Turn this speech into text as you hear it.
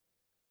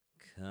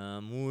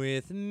Come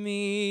with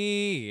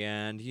me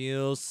and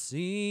you'll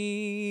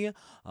see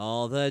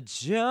all the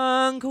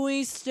junk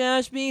we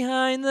stash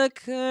behind the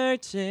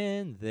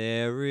curtain.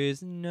 There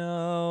is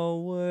no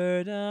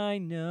word I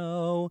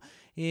know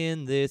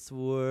in this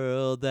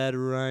world that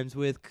rhymes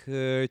with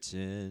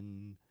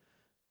curtain.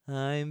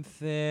 I'm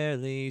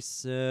fairly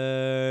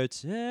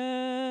certain.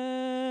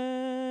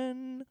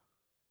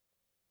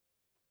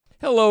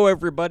 Hello,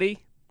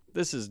 everybody.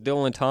 This is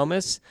Dylan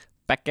Thomas,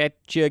 back at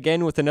you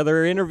again with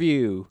another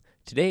interview.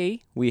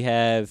 Today, we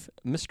have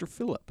Mr.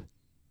 Phillip.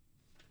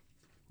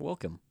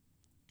 Welcome.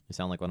 You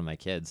sound like one of my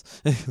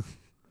kids.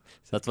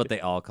 That's what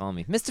they all call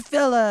me. Mr.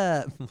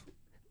 Phillip!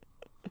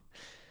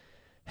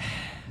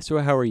 So,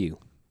 how are you?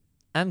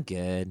 I'm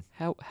good.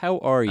 How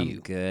are I'm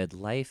you? good.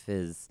 Life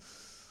is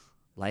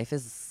like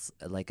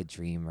a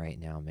dream right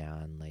now,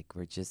 man. Like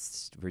we're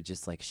just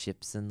like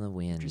ships in the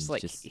wind, Just like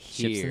ships in the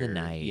here,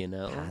 night, you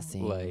know?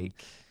 passing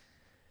Like,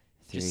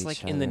 through just each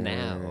like in the other,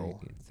 now.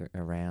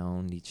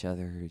 around each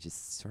other,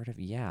 just sort of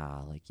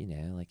like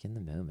like in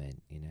the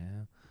moment,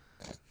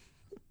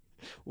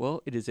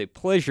 Well, it is a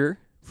pleasure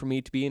for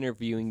me to be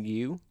interviewing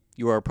you.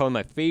 You are probably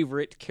my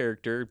favorite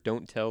character.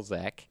 Don't tell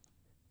Zach.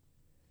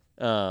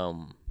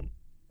 It's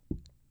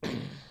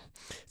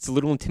a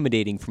little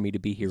intimidating for me to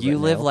be here You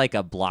right live now. like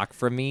a block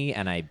from me,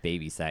 and I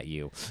babysat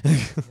you.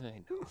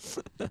 I know.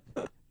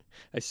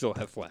 I still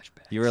have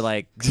flashbacks. You were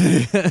like,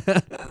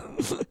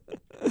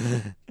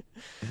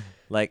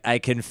 like I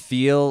can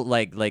feel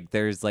like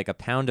there's like a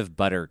pound of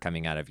butter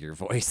coming out of your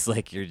voice.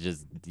 Like you're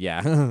just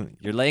you're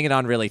laying it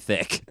on really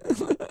thick.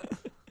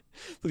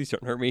 Please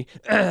don't hurt me.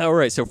 All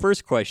right, so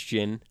first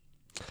question.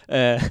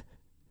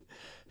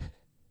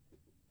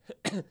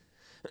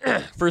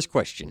 First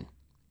question.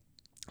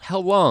 How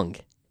long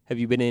have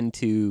you been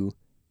into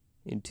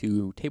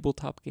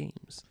tabletop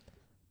games?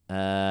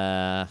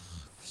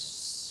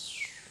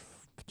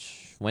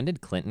 When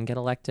did Clinton get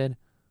elected?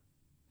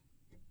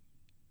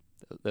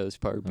 That was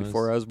probably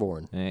before I was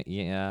born.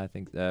 Yeah, I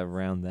think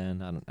around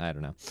then. I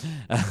don't know.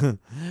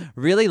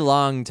 Really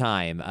long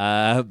time.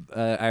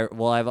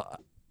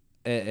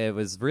 It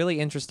was really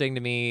interesting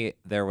to me.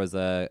 There was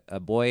a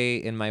boy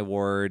in my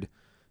ward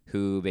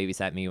who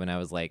babysat me when I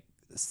was like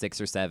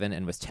 6 or 7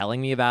 and was telling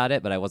me about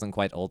it, but I wasn't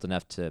quite old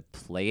enough to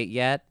play it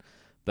yet.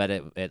 But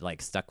it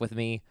like stuck with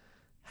me.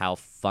 How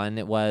fun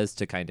it was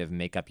to kind of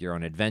make up your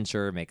own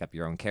adventure, make up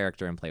your own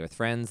character, and play with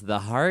friends. The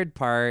hard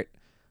part,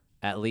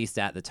 at least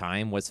at the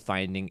time, was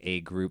finding a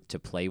group to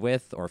play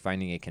with or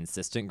finding a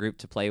consistent group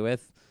to play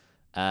with.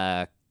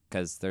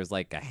 Because there's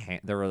like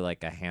there were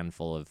like a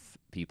handful of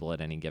people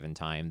at any given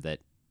time that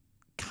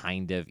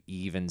kind of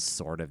even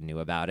sort of knew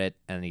about it.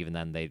 And even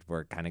then they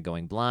were kind of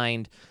going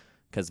blind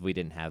because we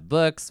didn't have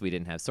books, we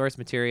didn't have source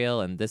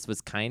material. And this was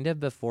kind of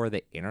before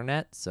the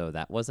internet, so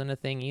that wasn't a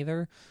thing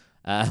either.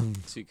 So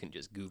you can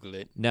just Google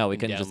it. No, we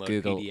and couldn't just download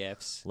Google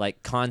PDFs.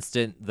 like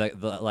constant the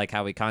like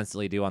how we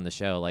constantly do on the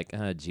show. Like,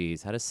 oh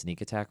geez, how does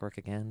sneak attack work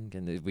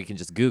again? We can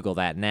just Google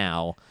that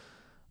now.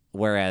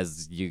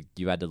 Whereas you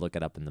had to look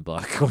it up in the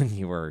book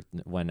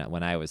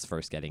when I was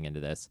first getting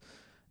into this.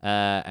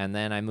 And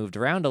then I moved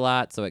around a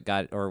lot, so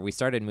we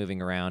started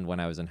moving around when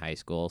I was in high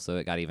school, so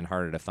it got even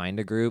harder to find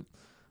a group.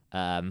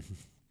 Because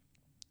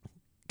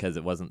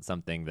it wasn't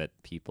something that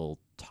people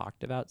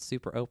talked about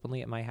super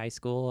openly at my high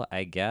school,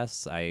 I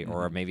guess.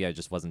 Or maybe I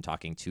just wasn't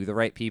talking to the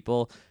right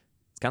people.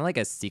 It's kind of like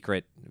a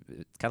secret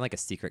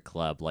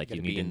club. Like You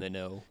you gotta need be in the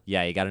know.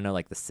 yeah, you got to know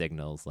like the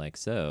signals. Like,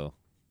 so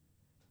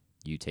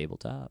you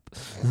tabletop.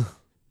 Flash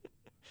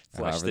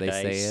However the they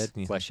dice. say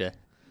it. Flash a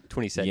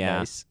 20-cent Yeah.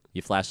 dice.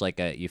 You flash like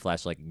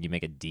you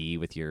make a D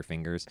with your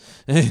fingers.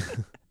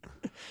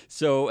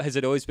 So has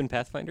it always been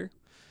Pathfinder?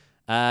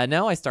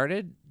 No, I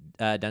started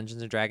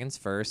Dungeons and Dragons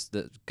first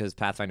because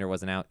Pathfinder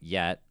wasn't out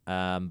yet.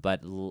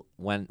 But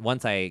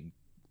once I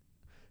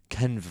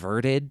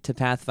converted to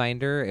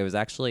Pathfinder, it was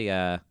actually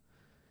it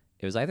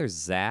was either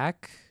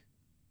Zach,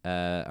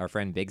 our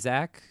friend Big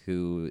Zach,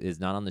 who is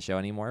not on the show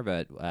anymore,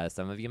 but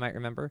some of you might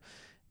remember.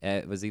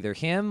 It was either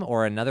him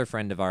or another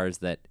friend of ours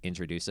that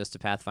introduced us to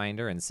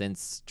Pathfinder, and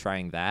since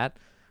trying that,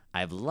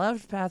 I've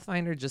loved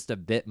Pathfinder just a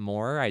bit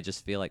more. I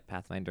just feel like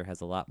Pathfinder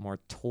has a lot more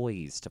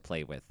toys to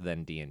play with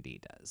than D&D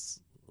does.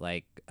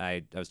 Like,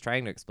 I was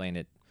trying to explain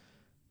it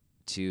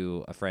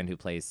to a friend who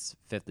plays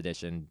 5th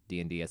edition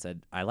D&D. I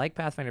said, I like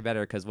Pathfinder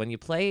better because when you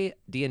play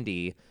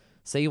D&D,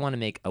 say you want to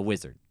make a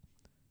wizard.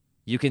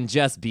 You can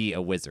just be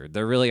a wizard.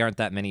 There really aren't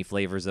that many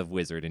flavors of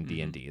wizard in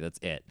D&D. That's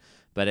it.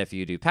 But if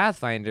you do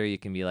Pathfinder, you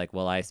can be like,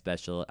 well,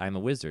 I'm a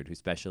wizard who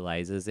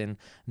specializes in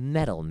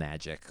metal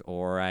magic,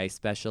 or I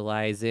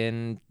specialize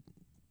in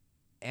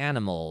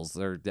animals,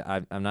 or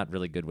I'm not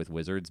really good with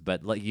wizards,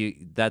 but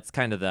that's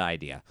kind of the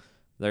idea.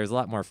 There's a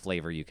lot more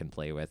flavor you can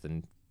play with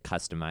and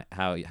customize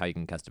how you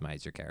can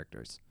customize your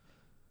characters.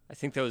 I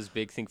think that was a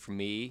big thing for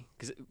me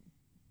because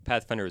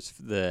Pathfinder was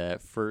the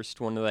first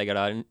one that I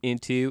got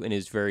into, and it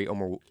was very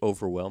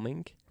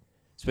overwhelming,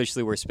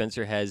 especially where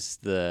Spencer has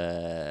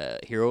the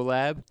Hero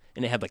Lab,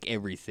 and it had like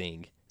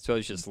everything. So I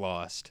was just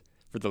lost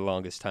for the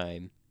longest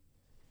time.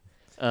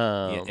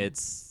 Yeah,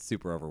 it's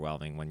super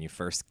overwhelming when you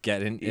first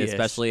get in, Yes.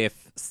 especially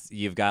if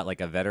you've got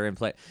like a veteran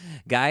play.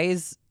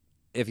 Guys,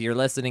 if you're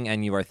listening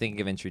and you are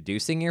thinking of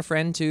introducing your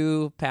friend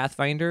to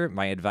Pathfinder,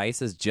 my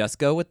advice is just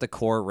go with the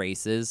core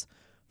races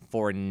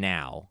for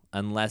now,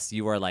 unless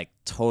you are like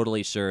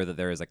totally sure that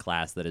there is a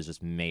class that is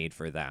just made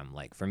for them.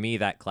 Like for me,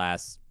 that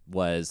class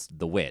was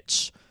the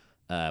witch.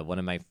 One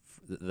of my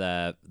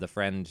the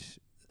friend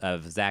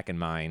of Zach and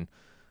mine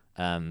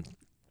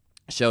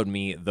showed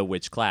me the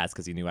witch class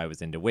because he knew I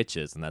was into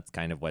witches, and that's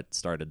kind of what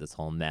started this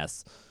whole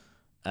mess.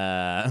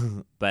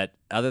 But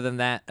other than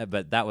that,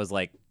 but that was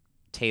like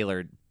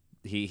tailored.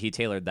 He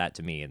tailored that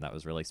to me, and that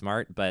was really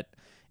smart. But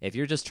if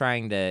you're just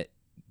trying to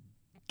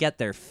get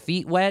their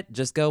feet wet,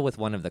 just go with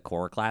one of the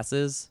core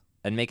classes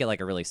and make it like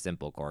a really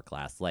simple core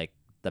class, like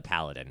the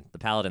paladin. The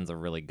paladin's a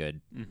really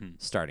good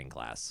starting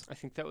class. I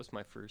think that was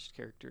my first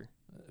character.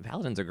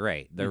 Paladins are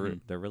great. They're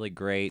really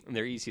great. And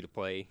they're easy to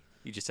play.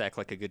 You just act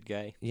like a good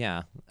guy.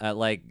 Yeah,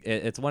 like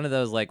it's one of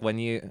those like when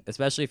you,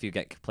 especially if you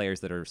get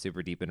players that are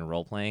super deep into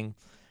role playing,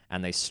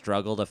 and they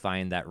struggle to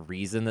find that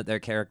reason that their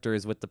character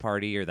is with the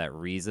party or that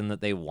reason that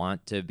they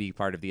want to be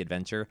part of the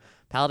adventure.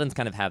 Paladins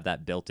kind of have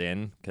that built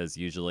in because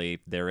usually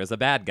there is a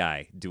bad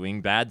guy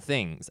doing bad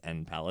things,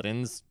 and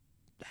paladins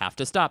have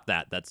to stop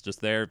that. That's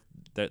just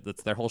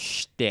that's their whole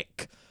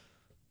shtick.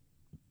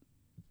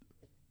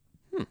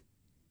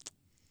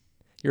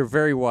 You're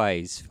very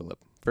wise, Philip.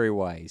 Very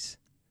wise.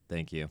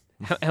 Thank you.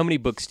 How many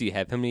books do you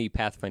have? How many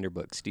Pathfinder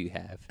books do you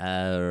have?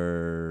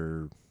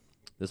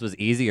 This was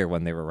easier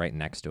when they were right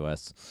next to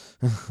us.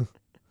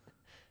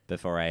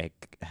 Before I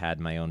had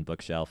my own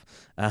bookshelf.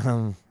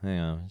 Hang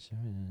on.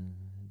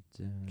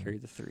 Carry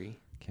the 3.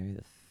 Carry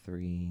the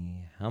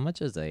 3. How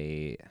much is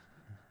a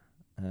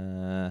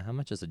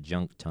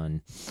junk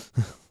ton?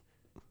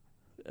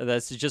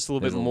 That's just a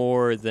little bit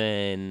more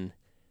than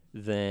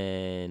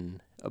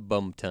a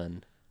bum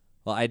ton.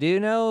 Well, I do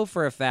know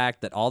for a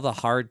fact that all the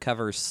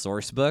hardcover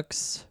source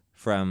books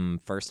from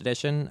first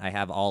edition, I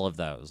have all of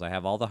those. I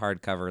have all the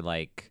hardcover,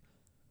 like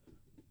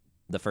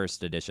the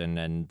first edition,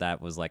 and that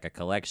was like a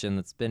collection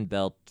that's been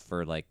built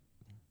for like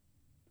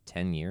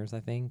 10 years, I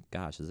think.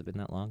 Gosh, has it been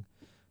that long?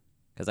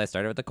 Because I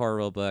started with the core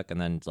rule book,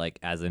 and then like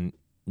as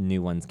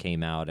new ones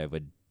came out, I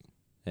would,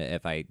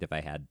 if I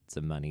had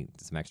some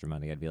extra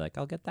money, I'd be like,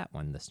 I'll get that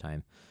one this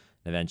time.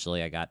 And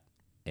eventually, I got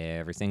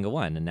every single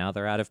one, and now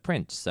they're out of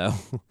print. So.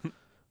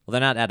 Well, they're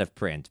not out of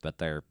print, but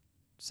they're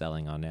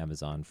selling on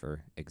Amazon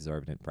for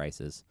exorbitant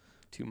prices.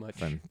 Too much.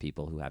 From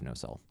people who have no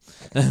soul.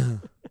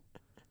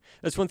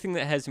 That's one thing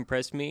that has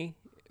impressed me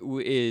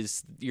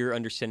is your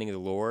understanding of the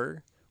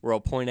lore, where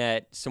I'll point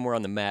at somewhere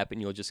on the map and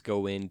you'll just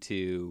go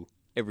into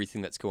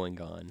everything that's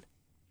going on.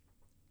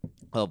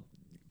 Well,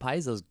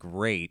 Paizo's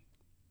great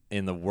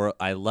in the world.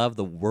 I love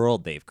the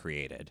world they've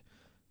created.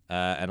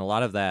 And a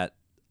lot of that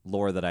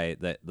lore that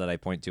I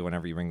point to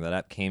whenever you bring that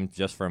up came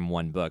just from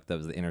one book. That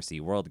was the Inner Sea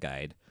World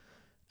Guide,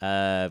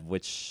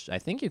 which I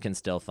think you can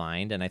still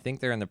find, and I think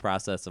they're in the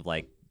process of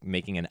like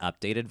making an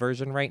updated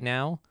version right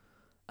now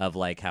of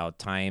like how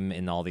time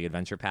in all the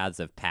adventure paths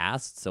have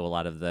passed. So a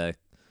lot of the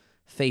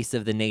face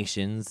of the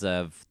nations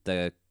of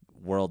the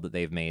world that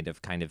they've made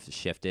have kind of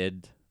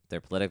shifted.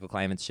 Their political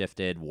climate's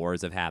shifted.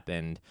 Wars have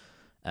happened.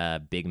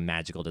 Big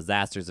magical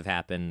disasters have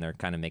happened. They're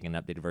kind of making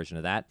an updated version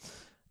of that.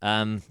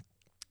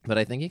 But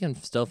I think you can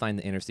still find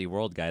the Inner Sea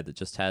World Guide that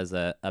just has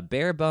a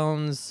bare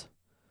bones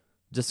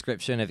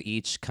description of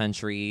each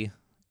country,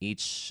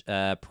 each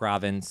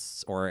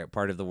province or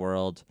part of the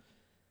world.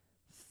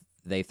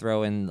 They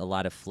throw in a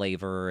lot of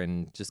flavor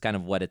and just kind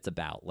of what it's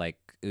about. Like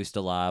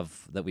Ustalav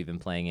that we've been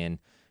playing in,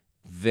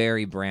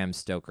 very Bram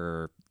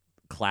Stoker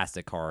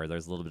classic horror.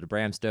 There's a little bit of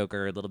Bram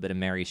Stoker, a little bit of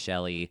Mary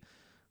Shelley,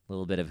 a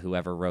little bit of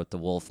whoever wrote The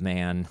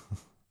Wolfman.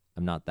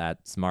 I'm not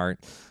that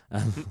smart.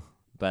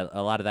 But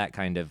a lot of that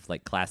kind of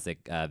like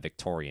classic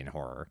Victorian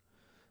horror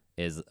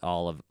is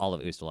all of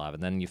Ustalav.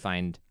 And then you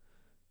find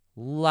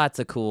lots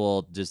of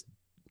cool, just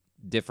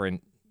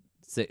different,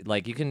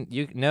 like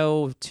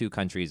two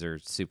countries are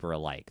super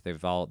alike. They're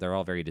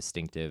all very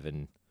distinctive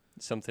and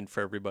something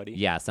for everybody.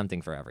 Yeah,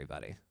 something for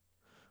everybody.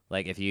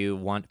 Like if you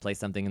want to play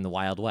something in the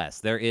Wild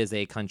West, there is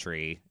a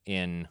country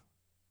in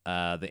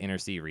the Inner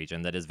Sea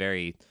region that is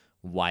very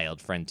wild,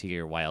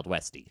 frontier, Wild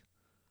Westy.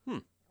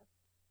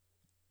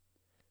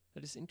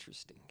 That is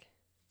interesting.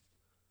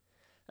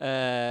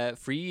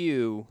 For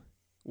you,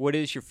 what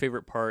is your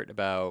favorite part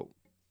about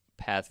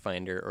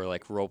Pathfinder or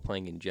like role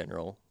playing in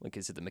general? Like,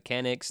 is it the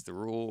mechanics, the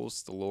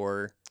rules, the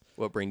lore?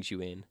 What brings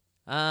you in?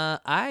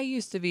 I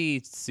used to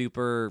be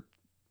super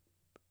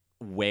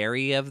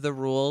wary of the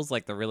rules,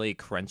 like the really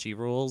crunchy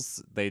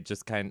rules. They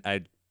just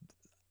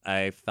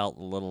I felt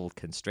a little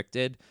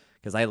constricted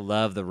because I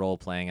love the role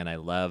playing and I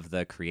love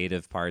the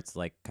creative parts,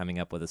 like coming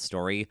up with a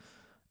story.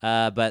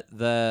 But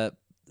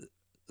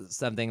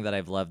something that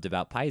I've loved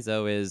about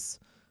Paizo is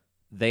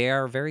they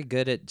are very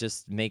good at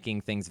just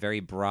making things very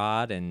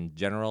broad and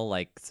general,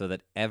 like so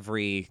that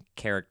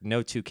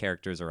no two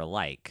characters are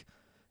alike,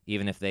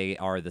 even if they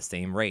are the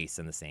same race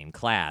and the same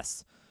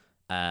class.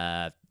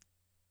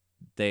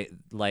 They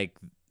like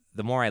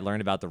the more I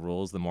learn about the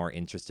rules, the more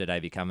interested I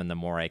become, and the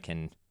more I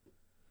can.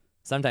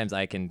 Sometimes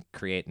I can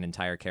create an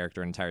entire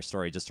character, an entire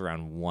story just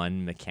around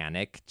one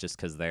mechanic, just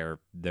because they're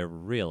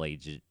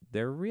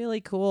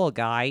really cool,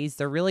 guys.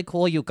 They're really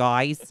cool, you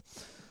guys.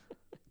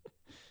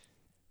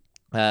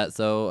 I've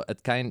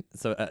kind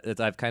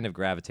of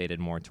gravitated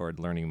more toward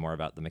learning more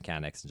about the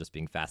mechanics and just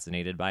being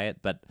fascinated by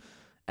it. But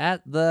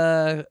at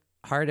the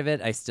heart of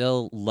it, I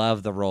still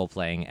love the role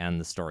playing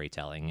and the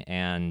storytelling.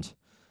 And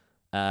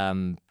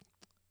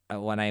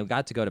when I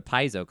got to go to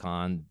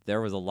PaizoCon,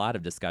 there was a lot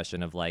of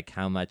discussion of like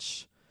how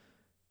much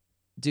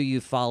do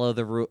you follow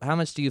the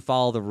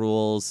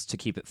rules to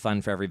keep it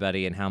fun for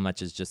everybody, and how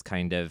much is just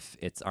kind of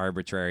it's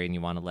arbitrary and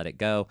you want to let it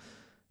go.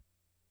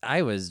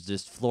 I was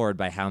just floored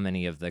by how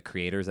many of the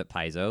creators at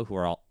Paizo, who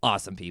are all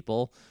awesome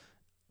people,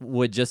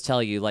 would just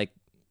tell you, like,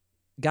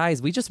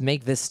 guys, we just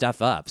make this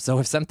stuff up. So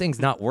if something's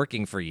not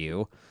working for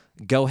you,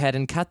 go ahead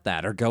and cut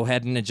that or go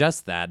ahead and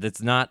adjust that.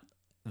 It's not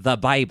the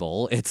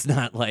Bible. It's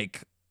not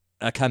like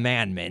a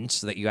commandment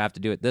that you have to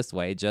do it this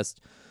way.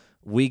 Just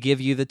we give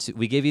you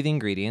the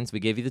ingredients, we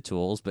give you the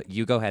tools, but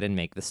you go ahead and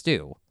make the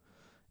stew.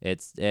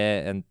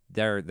 And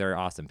they're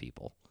awesome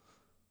people.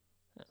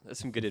 That's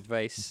some good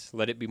advice.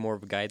 Let it be more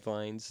of a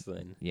guidelines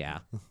than... Yeah.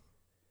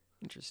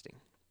 Interesting.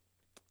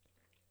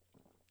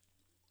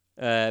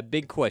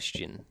 Big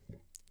question.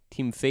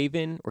 Team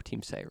Faven or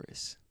Team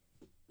Cyrus?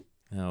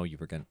 Oh,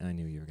 I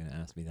knew you were gonna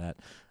ask me that.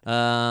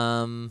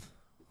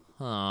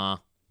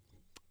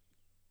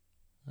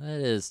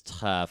 That is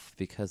tough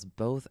because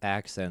both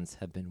accents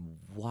have been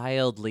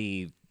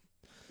wildly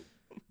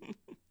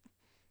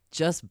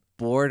just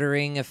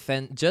bordering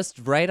just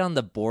right on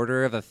the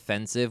border of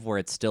offensive where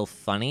it's still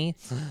funny.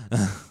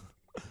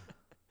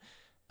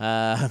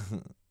 I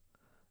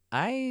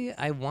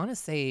want to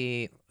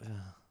say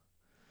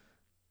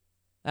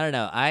I don't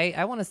know.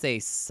 I want to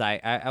say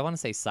I want to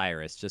say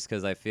Cyrus just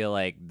because I feel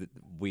like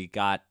we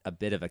got a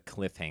bit of a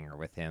cliffhanger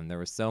with him. There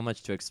was so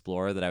much to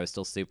explore that I was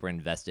still super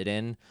invested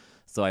in,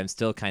 so I'm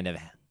still kind of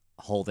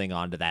holding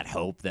on to that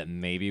hope that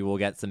maybe we'll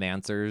get some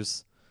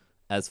answers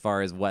as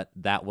far as what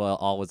that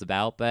all was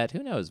about. But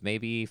who knows?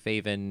 Maybe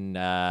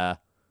Faven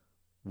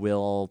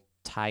will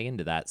tie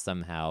into that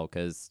somehow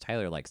because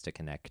Tyler likes to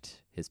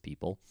connect his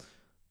people,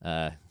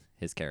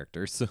 his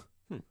characters. So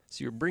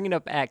you're bringing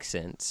up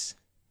accents.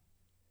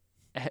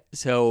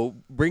 So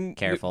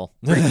Careful.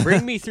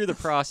 bring me through the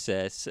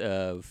process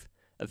of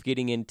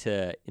getting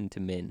into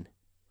Min.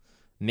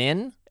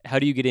 Min? How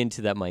do you get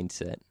into that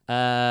mindset?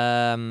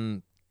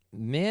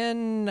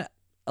 Min,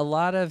 a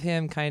lot of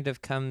him kind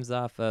of comes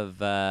off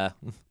of I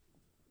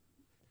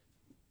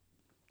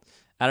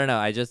don't know.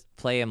 I just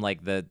play him like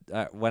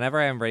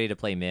whenever I'm ready to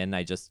play Min,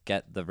 I just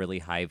get the really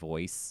high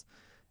voice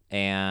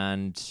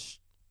and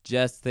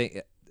just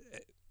think.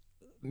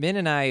 Min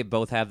and I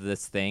both have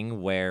this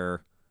thing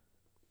where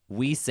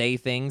we say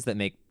things that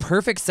make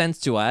perfect sense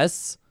to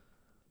us,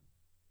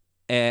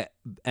 but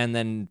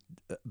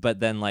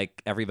then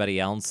like everybody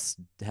else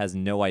has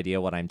no idea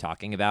what I'm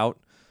talking about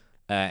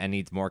and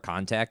needs more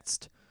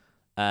context.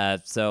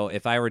 So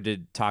if I were to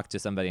talk to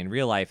somebody in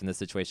real life and this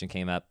situation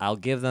came up, I'll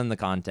give them the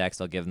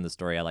context. I'll give them the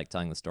story. I like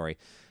telling the story.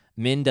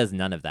 Min does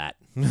none of that.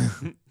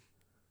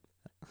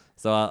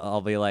 So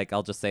I'll be like,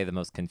 I'll just say the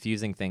most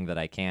confusing thing that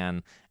I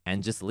can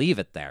and just leave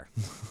it there.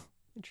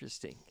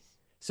 Interesting.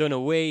 So in a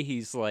way,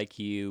 he's like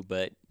you,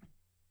 but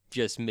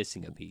just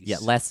missing a piece. Yeah,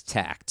 less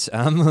tact,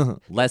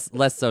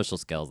 less social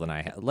skills than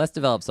I have, less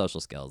developed social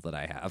skills that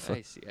I have.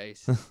 I see.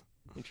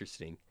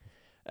 Interesting.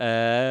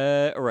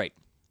 All right,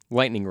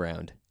 lightning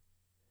round.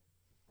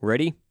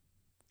 Ready?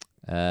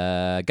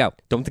 Go.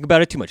 Don't think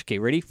about it too much. Okay,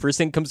 ready? First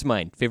thing comes to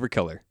mind. Favorite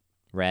color?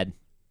 Red.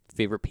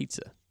 Favorite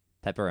pizza?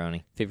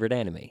 Pepperoni. Favorite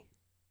anime?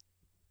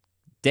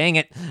 Dang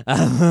it.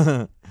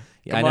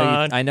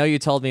 I know you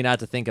told me not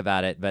to think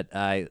about it, but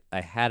I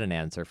had an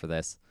answer for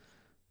this.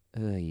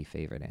 Your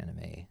favorite anime?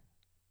 I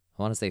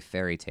want to say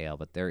Fairy Tail,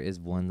 but there is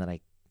one that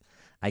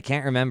I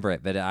can't remember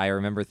it, but I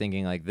remember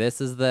thinking like this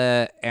is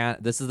the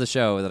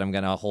show that I'm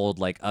gonna hold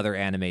like other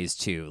animes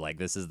to. Like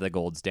this is the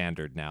gold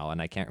standard now,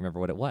 and I can't remember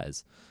what it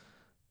was.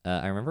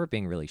 I remember it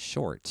being really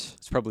short.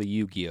 It's probably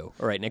Yu-Gi-Oh.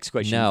 All right, next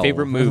question. No.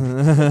 Favorite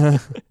movie?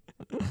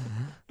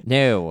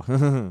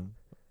 No.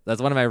 That's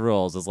one of my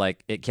rules. Is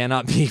like it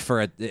cannot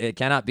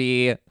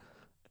be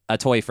a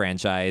toy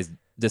franchise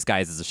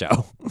disguised as a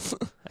show.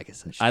 I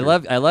guess that's true.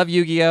 I love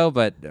Yu-Gi-Oh,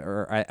 but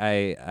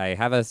I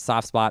have a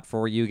soft spot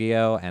for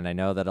Yu-Gi-Oh, and I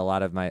know that a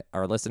lot of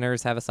our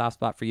listeners have a soft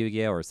spot for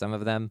Yu-Gi-Oh, or some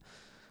of them.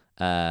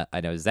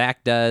 I know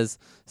Zach does.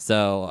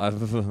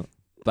 So,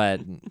 but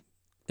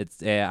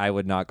I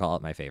would not call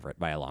it my favorite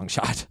by a long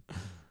shot.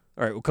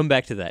 All right, we'll come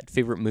back to that.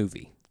 Favorite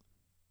movie?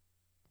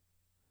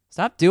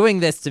 Stop doing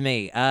this to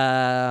me.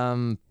 I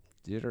don't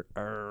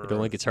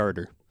think it's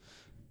harder.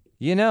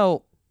 You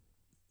know,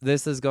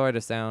 this is going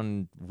to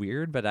sound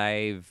weird, but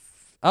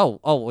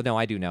Oh, no,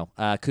 I do know.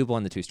 Kubo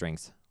and the Two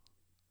Strings.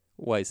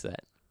 Why is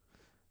that?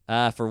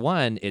 For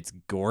one, it's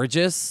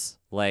gorgeous.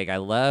 Like,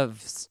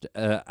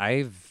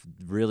 I've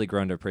really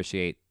grown to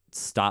appreciate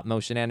stop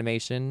motion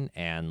animation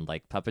and,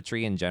 like,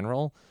 puppetry in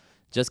general.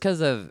 just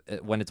because of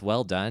when it's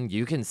well done,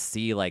 you can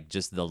see like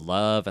just the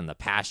love and the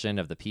passion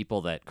of the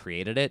people that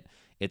created it.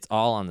 It's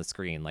all on the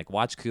screen. Like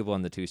watch Kubo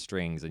and the Two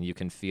Strings, and you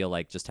can feel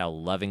like just how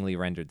lovingly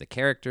rendered the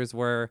characters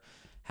were,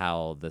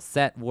 how the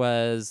set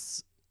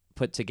was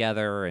put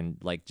together, and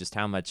like just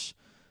how much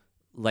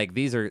like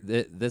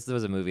this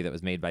was a movie that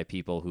was made by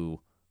people who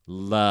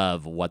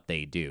love what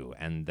they do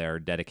and they're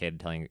dedicated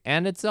to telling.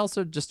 And it's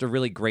also just a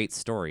really great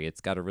story.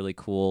 It's got a really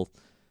cool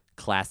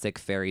classic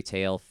fairy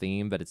tale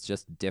theme, but it's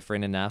just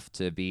different enough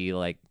to be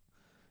like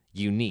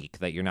unique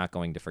that you're not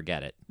going to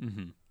forget it.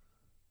 Mm-hmm.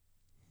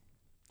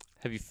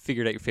 Have you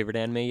figured out your favorite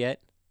anime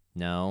yet?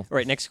 No. All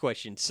right, next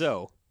question.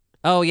 So,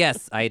 Oh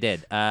yes, I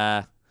did.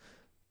 I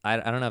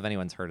don't know if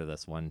anyone's heard of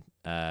this one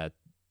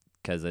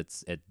because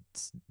it's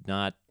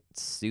not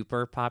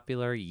super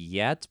popular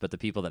yet, but the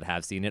people that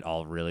have seen it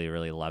all really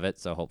really love it.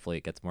 So hopefully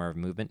it gets more of a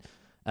movement.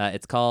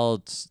 It's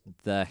called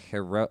the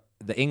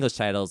English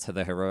titles to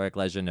The Heroic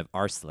Legend of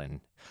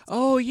Arslan.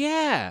 oh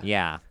yeah,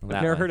 Yeah, I've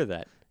that never one. heard of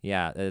that.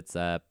 Yeah, it's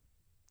a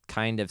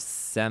kind of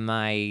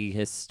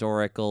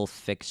semi-historical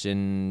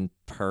fiction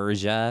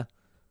Persia.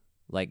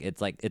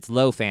 It's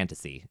low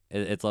fantasy.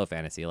 It's low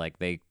fantasy. Like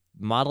they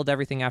modeled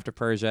everything after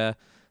Persia.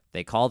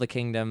 They call the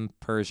kingdom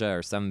Persia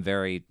or some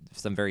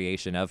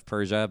variation of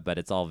Persia, but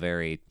it's all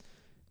very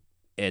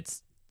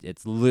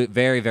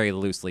very very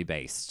loosely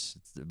based.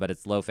 But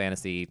it's low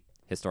fantasy,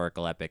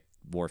 historical epic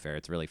warfare.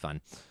 It's really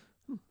fun.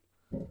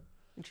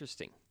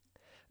 Interesting.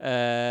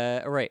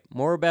 All right,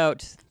 more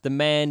about the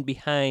man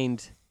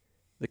behind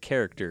the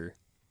character.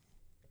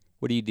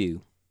 What do you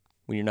do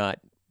when you're not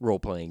role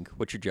playing?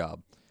 What's your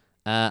job?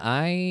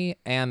 I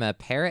am a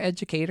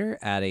paraeducator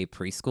at a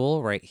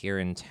preschool right here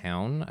in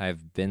town.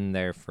 I've been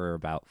there for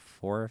about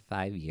 4 or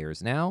 5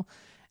 years now,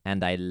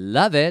 and I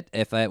love it.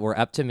 If it were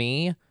up to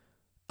me,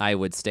 I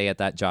would stay at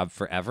that job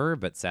forever,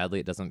 but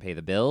sadly it doesn't pay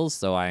the bills,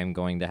 so I'm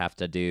going to have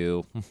to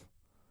do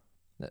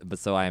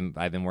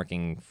I've been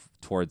working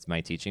towards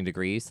my teaching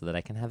degree so that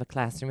I can have a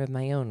classroom of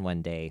my own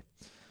one day,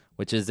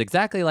 which is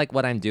exactly like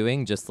what I'm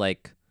doing, just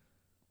like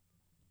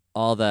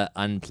all the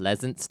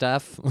unpleasant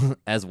stuff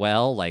as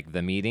well, like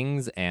the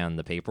meetings and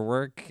the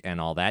paperwork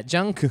and all that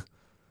junk.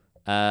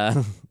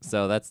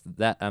 So that's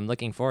that. I'm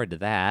looking forward to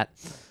that.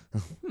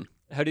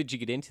 How did you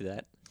get into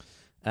that?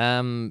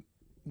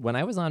 When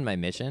I was on my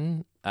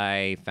mission,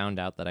 I found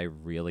out that I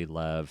really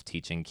love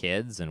teaching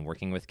kids and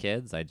working with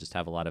kids. I just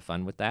have a lot of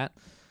fun with that.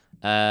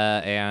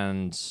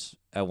 And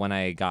when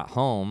I got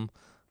home,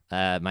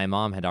 my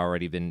mom had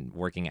already been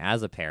working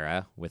as a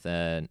para with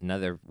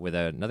another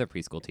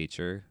preschool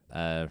teacher,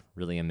 a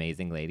really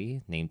amazing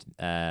lady named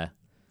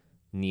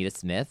Nita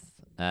Smith,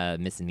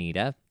 Miss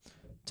Nita,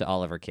 to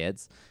all of her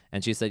kids.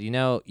 And she said,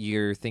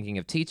 you're thinking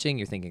of teaching,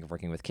 you're thinking of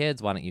working with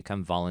kids. Why don't you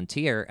come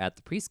volunteer at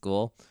the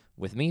preschool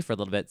with me for a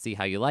little bit, see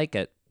how you like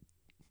it?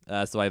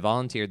 So I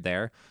volunteered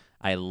there.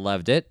 I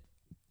loved it.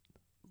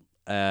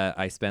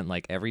 I spent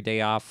like every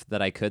day off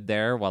that I could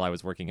there while I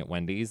was working at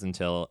Wendy's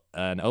until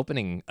an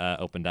opening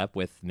opened up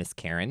with Miss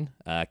Karen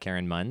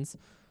Munns,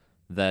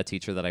 the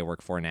teacher that I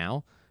work for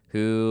now,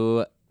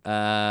 who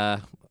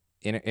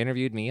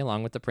interviewed me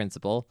along with the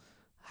principal,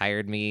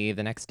 hired me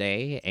the next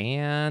day,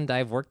 and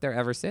I've worked there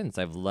ever since.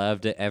 I've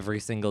loved it every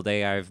single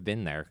day I've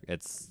been there.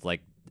 It's the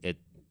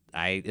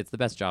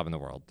best job in the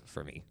world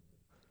for me.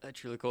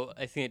 That's really cool.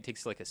 I think it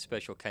takes like a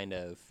special kind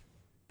of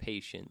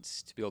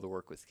patience to be able to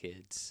work with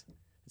kids.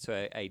 So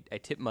I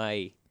tip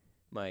my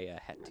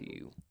hat to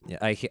you. Yeah,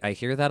 I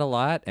hear that a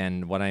lot,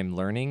 and what I'm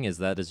learning is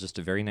that is just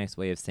a very nice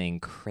way of saying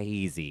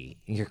crazy.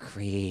 You're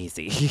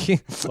crazy.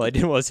 Well, I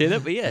didn't want to say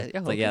that, but yeah.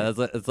 It's like, yeah,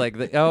 it's like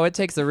it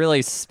takes a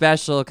really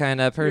special kind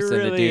of person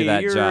to do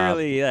that you're job.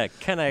 Really that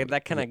kind of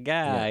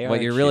guy. Yeah.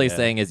 What you're aren't really you?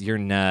 saying is you're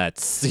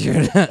nuts.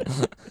 You're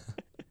nuts.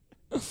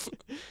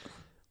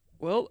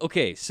 Well,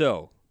 okay,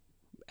 so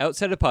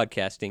outside of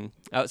podcasting,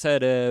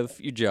 outside of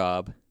your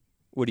job,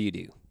 what do you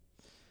do?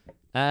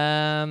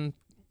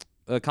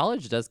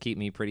 College does keep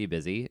me pretty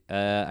busy.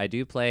 I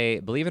do play,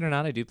 believe it or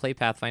not, I do play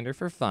Pathfinder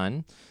for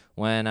fun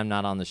when I'm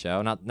not on the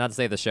show. Not to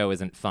say the show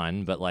isn't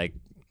fun, but like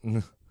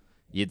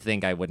you'd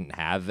think I wouldn't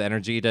have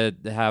energy to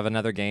have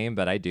another game,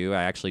 but I do.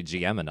 I actually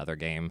GM another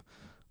game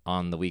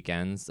on the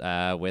weekends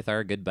with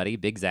our good buddy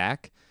Big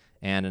Zach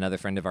and another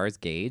friend of ours,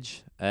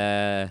 Gage.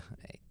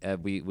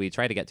 We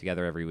try to get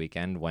together every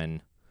weekend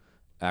when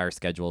our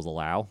schedules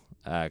allow,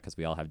 because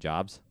we all have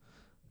jobs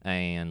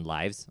and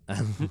lives.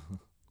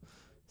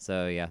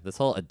 So yeah, this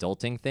whole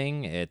adulting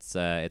thing, it's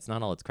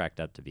not all it's cracked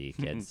up to be,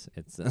 kids.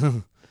 It's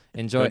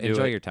enjoy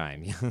your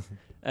time. Do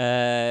you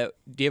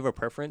have a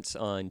preference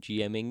on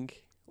GMing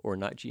or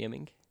not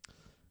GMing?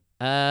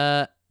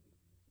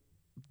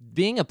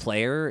 Being a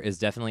player is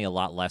definitely a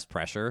lot less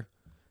pressure.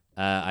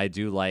 I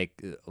do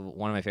like,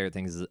 one of my favorite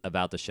things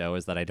about the show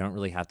is that I don't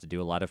really have to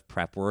do a lot of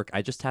prep work.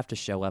 I just have to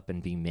show up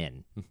and be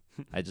Min.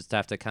 I just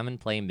have to come and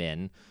play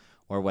Min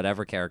or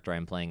whatever character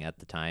I'm playing at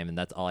the time, and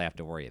that's all I have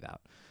to worry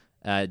about.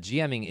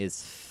 GMing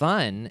is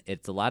fun.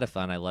 It's a lot of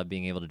fun. I love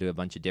being able to do a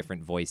bunch of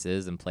different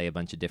voices and play a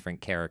bunch of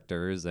different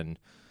characters and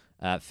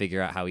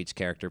figure out how each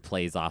character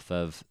plays off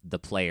of the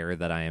player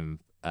that I am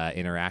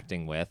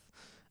interacting with.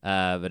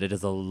 But it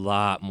is a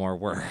lot more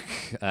work.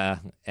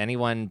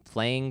 Anyone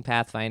playing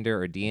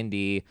Pathfinder or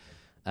D&D,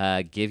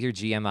 give your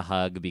GM a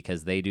hug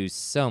because they do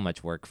so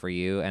much work for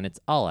you, and it's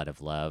all out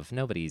of love.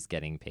 Nobody's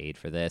getting paid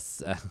for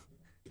this.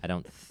 I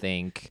don't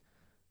think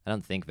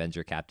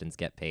venture captains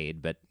get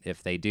paid, but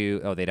if they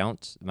do, they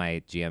don't.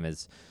 My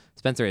GM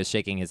Spencer is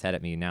shaking his head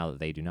at me now that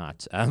they do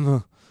not.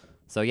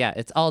 So yeah,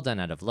 it's all done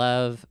out of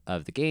love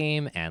of the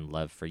game and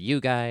love for you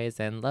guys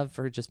and love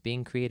for just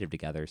being creative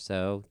together.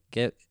 So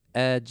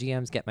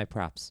GMs get my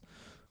props.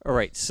 All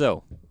right,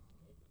 so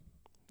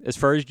as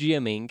far as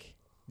GMing,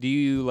 do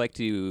you like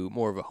to do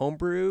more of a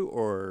homebrew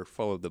or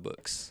follow the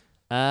books?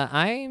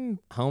 I'm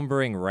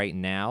homebrewing right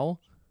now.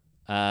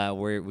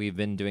 We've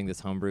been doing this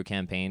homebrew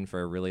campaign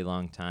for a really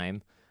long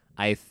time.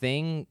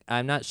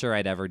 I'm not sure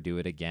I'd ever do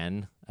it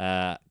again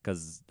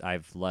because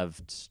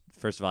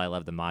first of all, I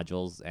love the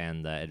modules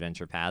and the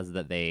adventure paths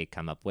that they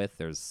come up with.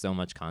 There's so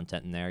much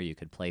content in there. You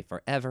could play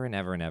forever and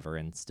ever and ever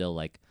and still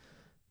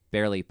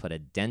barely put a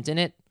dent in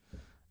it.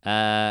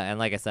 And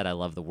like I said, I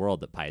love the world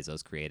that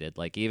Paizo's created.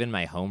 Even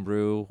my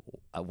homebrew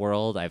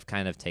world, I've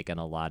kind of taken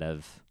a lot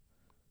of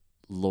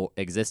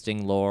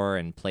existing lore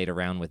and played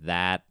around with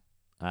that.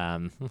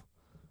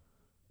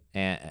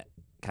 And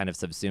kind of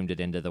subsumed it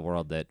into the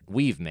world that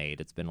we've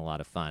made. It's been a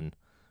lot of fun,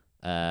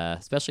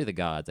 especially the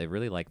gods. I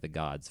really like the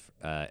gods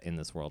in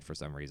this world for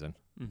some reason.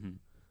 Mm-hmm.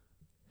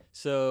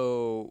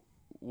 So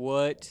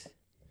what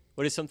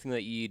is something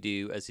that you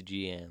do as a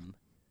GM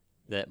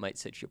that might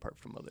set you apart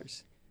from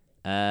others?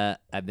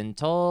 I've been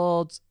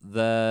told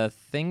the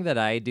thing that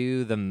I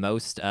do the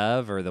most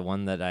of, or the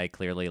one that I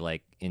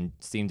clearly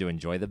seem to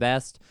enjoy the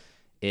best,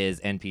 is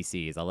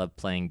NPCs. I love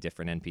playing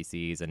different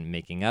NPCs and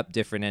making up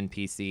different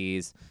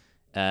NPCs.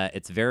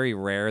 It's very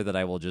rare that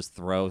I will just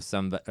or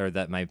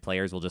that my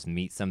players will just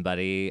meet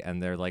somebody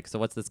and they're like, so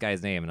what's this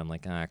guy's name? And I'm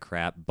like,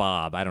 crap,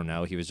 Bob. I don't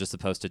know. He was just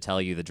supposed to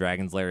tell you the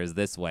Dragon's Lair is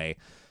this way.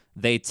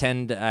 They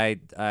tend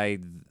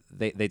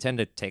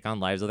to take on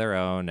lives of their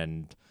own,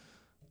 and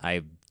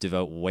I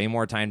devote way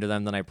more time to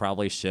them than I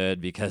probably should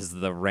because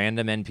the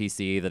random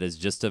NPC that is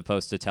just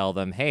supposed to tell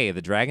them, hey,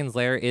 the Dragon's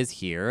Lair is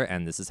here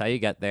and this is how you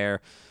get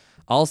there,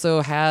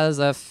 also has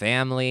a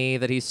family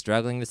that he's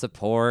struggling to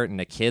support and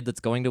a kid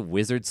that's going to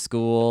wizard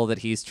school that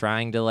he's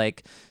trying to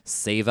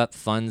save up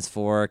funds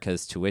for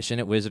because tuition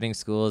at wizarding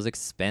school is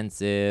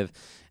expensive,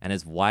 and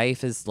his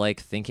wife is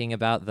thinking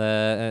about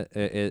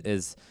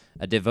is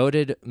a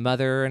devoted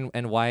mother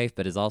and wife,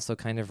 but is also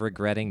kind of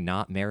regretting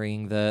not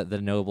marrying the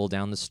noble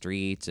down the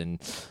street and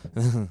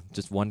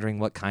just wondering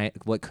what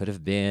could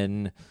have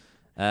been.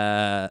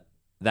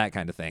 That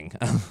kind of thing.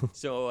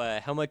 So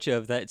how much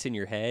of that's in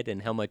your head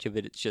and how much of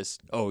it's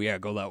just, oh, yeah,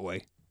 go that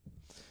way?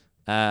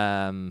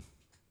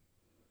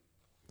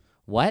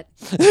 What?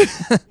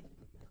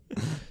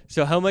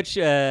 So how much...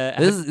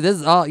 This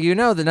is all... You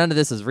know that none of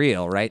this is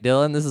real, right,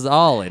 Dylan? This is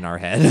all in our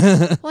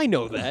head. I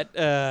know that.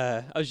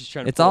 I was just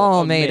trying to... It's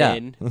all made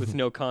up. With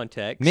no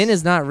context. Min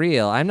is not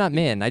real. I'm not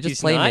Min. I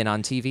just play not? Min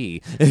on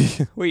TV.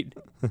 Wait.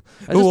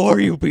 Who are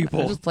you I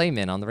people? just play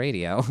Min on the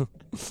radio.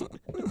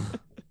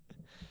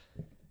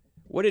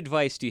 What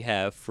advice do you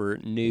have for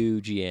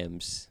new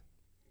GMs?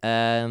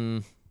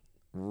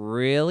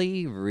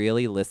 Really,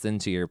 really listen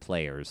to your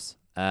players.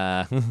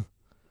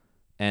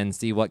 And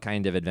see what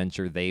kind of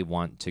adventure they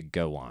want to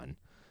go on.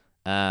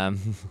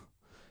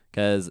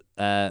 Because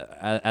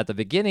at the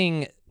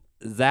beginning,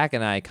 Big Zach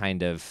and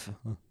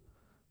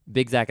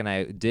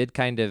I did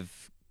kind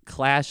of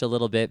clash a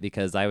little bit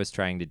because I was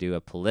trying to do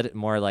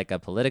more like a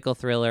political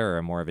thriller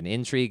or more of an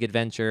intrigue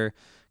adventure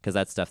because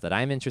that's stuff that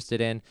I'm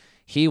interested in.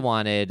 He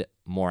wanted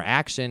more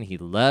action. He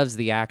loves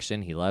the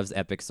action. He loves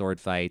epic sword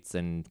fights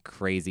and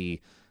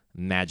crazy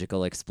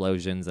magical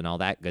explosions and all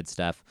that good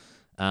stuff.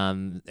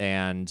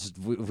 And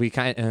we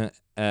kind of,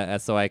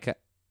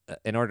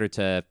 in order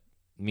to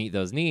meet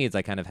those needs,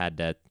 I kind of had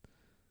to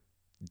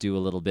do a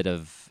little bit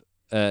of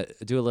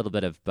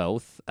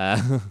both.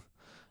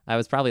 I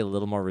was probably a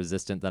little more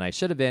resistant than I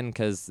should have been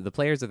because the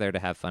players are there to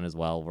have fun as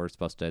well. We're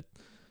supposed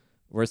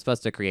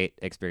to create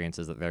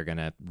experiences that they're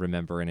gonna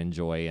remember and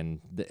enjoy.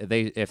 And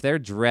if they're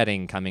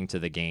dreading coming to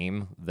the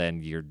game,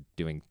 then you're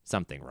doing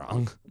something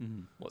wrong.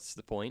 Mm-hmm. What's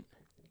the point?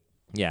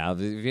 Yeah, if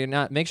you're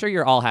not, make sure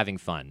you're all having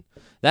fun.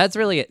 That's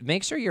really it.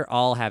 Make sure you're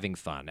all having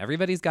fun.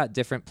 Everybody's got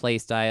different play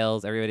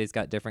styles. Everybody's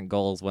got different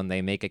goals when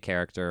they make a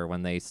character,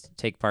 when they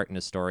take part in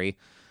a story.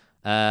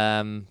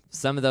 Some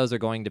of those are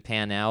going to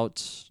pan out.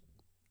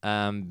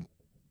 Some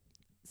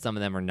of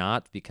them are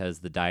not because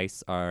the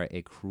dice are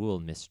a cruel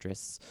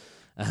mistress.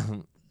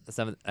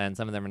 Some of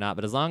them are not.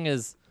 But as long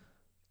as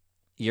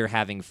you're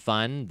having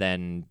fun,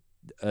 then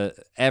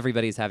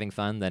everybody's having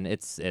fun. Then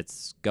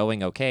it's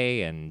going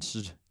okay, and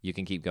you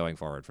can keep going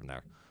forward from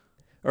there.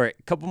 All right,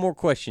 a couple more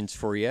questions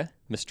for you,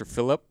 Mr.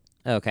 Phillip.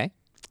 Okay.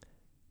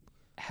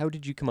 How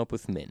did you come up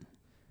with Min?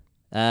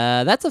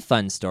 That's a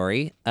fun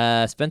story.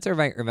 Spencer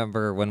might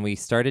remember when we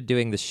started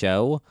doing the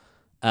show.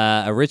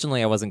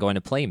 Originally, I wasn't going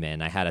to play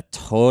Min. I had a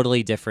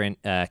totally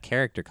different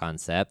character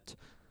concept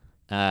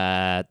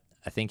I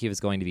think he was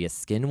going to be a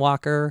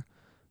skinwalker.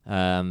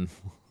 Um,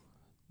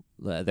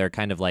 they're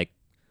kind of like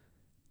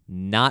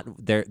not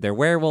they're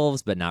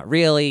werewolves, but not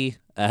really.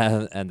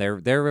 And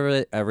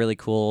they're a really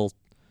cool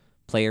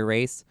player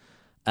race.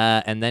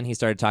 And then he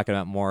started talking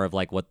about more of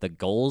like what the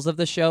goals of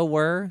the show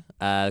were,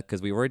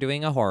 because we were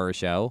doing a horror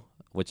show,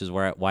 which is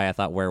why I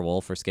thought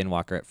werewolf or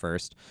skinwalker at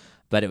first,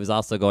 but it was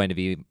also going to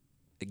be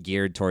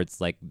geared towards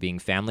like being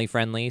family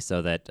friendly,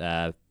 so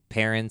that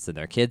parents and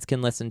their kids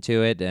can listen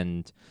to it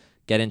and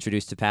get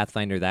introduced to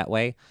Pathfinder that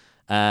way.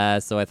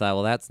 So I thought,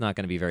 well, that's not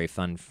going to be very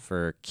fun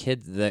for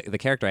kids. The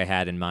character I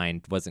had in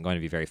mind wasn't going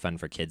to be very fun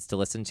for kids to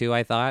listen to,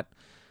 I thought.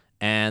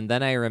 And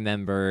then I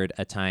remembered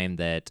a time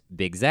that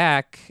Big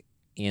Zach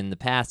in the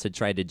past had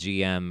tried to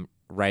GM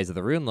Rise of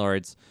the Rune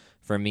Lords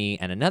for me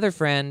and another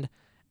friend,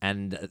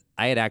 and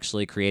I had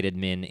actually created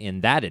Min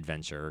in that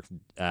adventure,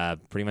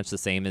 pretty much the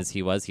same as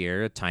he was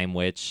here. Time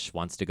Witch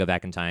wants to go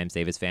back in time,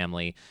 save his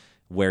family,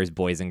 wears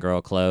boys and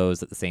girl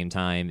clothes at the same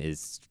time,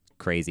 is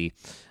crazy.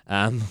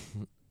 And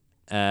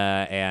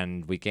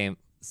we came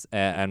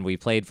and we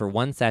played for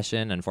one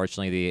session.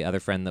 Unfortunately, the other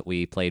friend that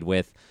we played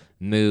with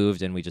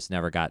moved, and we just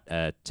never got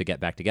to get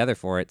back together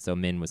for it. So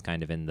Min was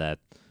kind of in the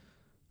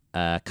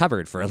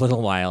cupboard for a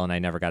little while, and I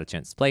never got a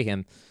chance to play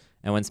him.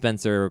 And when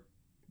Spencer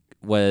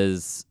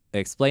was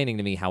explaining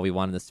to me how we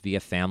wanted this to be a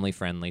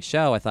family-friendly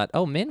show, I thought,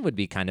 oh, Min would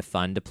be kind of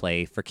fun to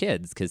play for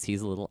kids because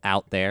he's a little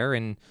out there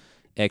and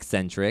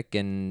eccentric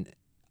and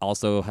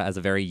also has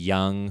a very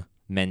young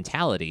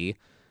mentality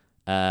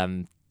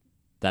that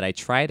I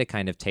try to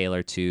kind of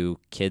tailor to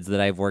kids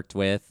that I've worked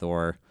with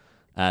or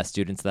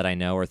students that I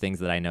know or things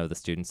that I know the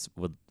students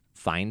would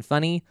find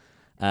funny.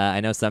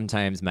 I know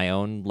sometimes my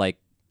own like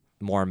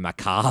more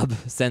macabre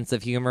sense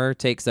of humor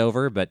takes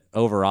over, but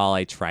overall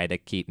I try to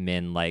keep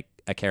Min like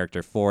a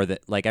character for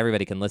that, like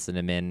everybody can listen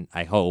to Min,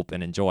 I hope,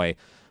 and enjoy,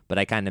 but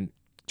I kind of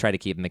try to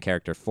keep him a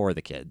character for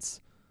the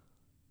kids.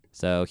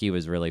 So he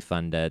was really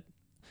fun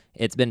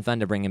it's been fun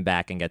to bring him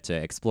back and get to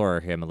explore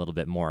him a little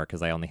bit more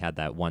because I only had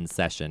that one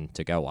session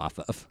to go off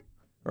of.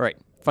 All right,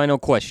 final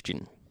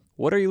question.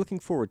 What are you looking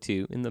forward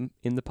to in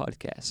the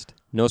podcast?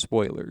 No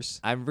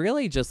spoilers. I'm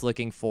really just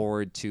looking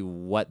forward to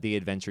what the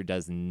adventure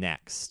does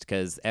next,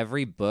 because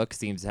every book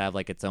seems to have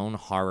like its own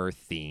horror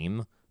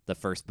theme. The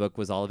first book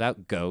was all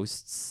about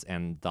ghosts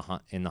and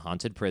in the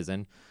haunted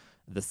prison.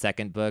 The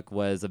second book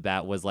was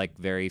like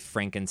very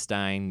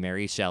Frankenstein,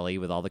 Mary Shelley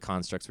with all the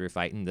constructs we were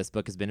fighting. This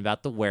book has been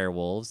about the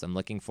werewolves. I'm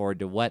looking forward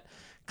to what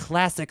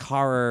classic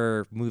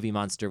horror movie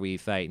monster we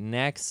fight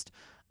next.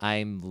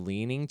 I'm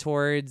leaning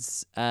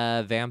towards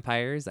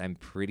vampires. I'm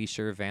pretty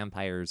sure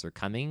vampires are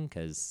coming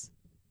because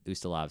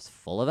Ustalov's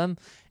full of them,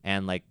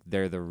 and like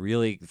they're the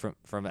really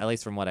from at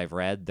least from what I've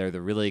read, they're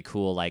the really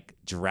cool like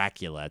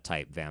Dracula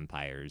type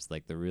vampires,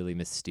 like the really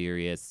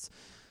mysterious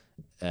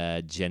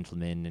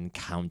gentlemen and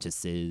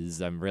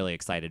countesses. I'm really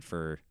excited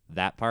for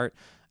that part,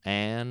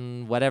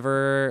 and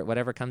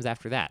whatever comes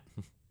after that.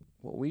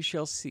 Well, we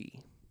shall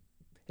see.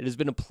 It has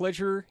been a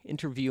pleasure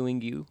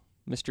interviewing you,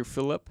 Mr.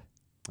 Phillip.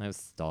 Oh,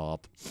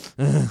 stop.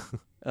 I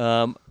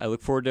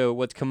look forward to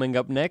what's coming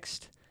up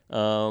next.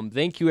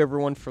 Thank you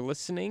everyone for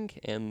listening,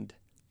 and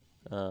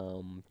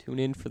tune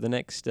in for the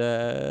next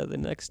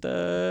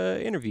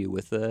interview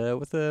with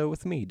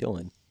me,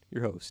 Dylan,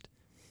 your host.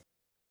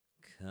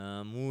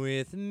 Come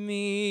with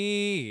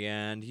me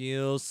and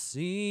you'll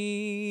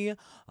see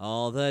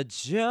all the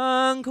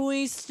junk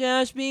we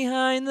stash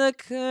behind the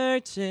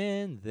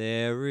curtain.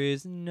 There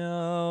is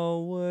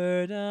no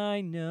word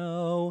I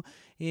know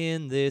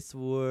in this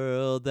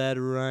world that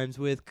rhymes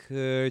with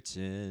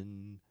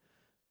curtain.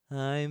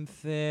 I'm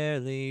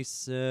fairly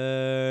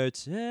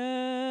certain.